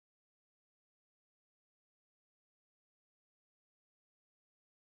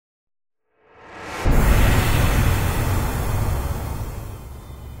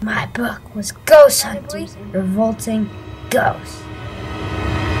My book was Ghost Hunters and Revolting Ghosts.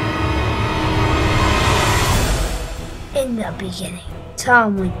 In the beginning,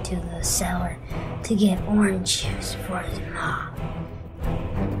 Tom went to the cellar to get orange juice for his mom.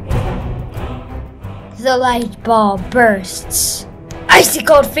 The light bulb bursts. Icy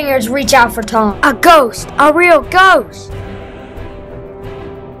cold fingers reach out for Tom. A ghost! A real ghost!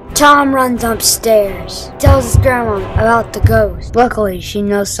 Tom runs upstairs, tells his grandma about the ghost. Luckily, she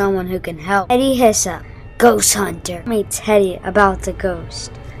knows someone who can help. Hetty Hyssop, ghost hunter, meets Hetty about the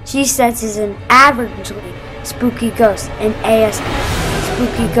ghost. She says he's an averagely spooky ghost in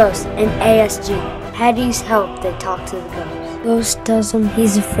ASG. Hetty's help, they talk to the ghost. Ghost tells him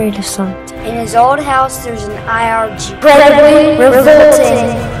he's afraid of something. In his old house, there's an IRG. Brayden,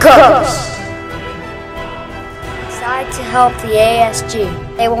 revolting ghost. Decide to help the ASG.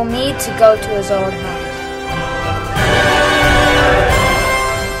 They will need to go to his old house.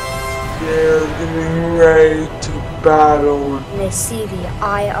 They're getting ready to battle. And they see the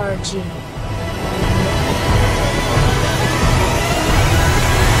IRG.